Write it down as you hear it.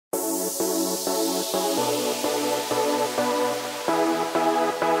It's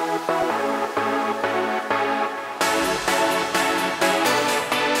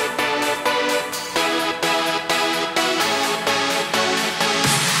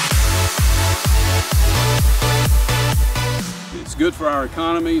good for our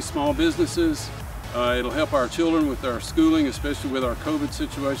economy, small businesses. It'll help our children with their schooling, especially with our COVID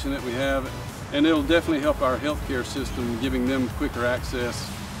situation that we have. And it'll definitely help our healthcare system, giving them quicker access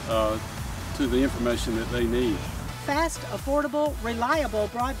to the information that they need. Fast, affordable, reliable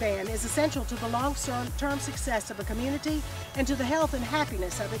broadband is essential to the long-term success of a community and to the health and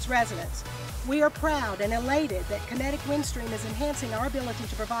happiness of its residents. We are proud and elated that Kinetic Windstream is enhancing our ability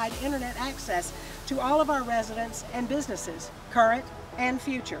to provide internet access to all of our residents and businesses, current and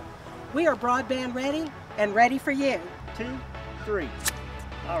future. We are broadband ready and ready for you. 2, 3.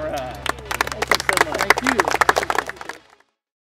 All right. Thank you so much. Thank you.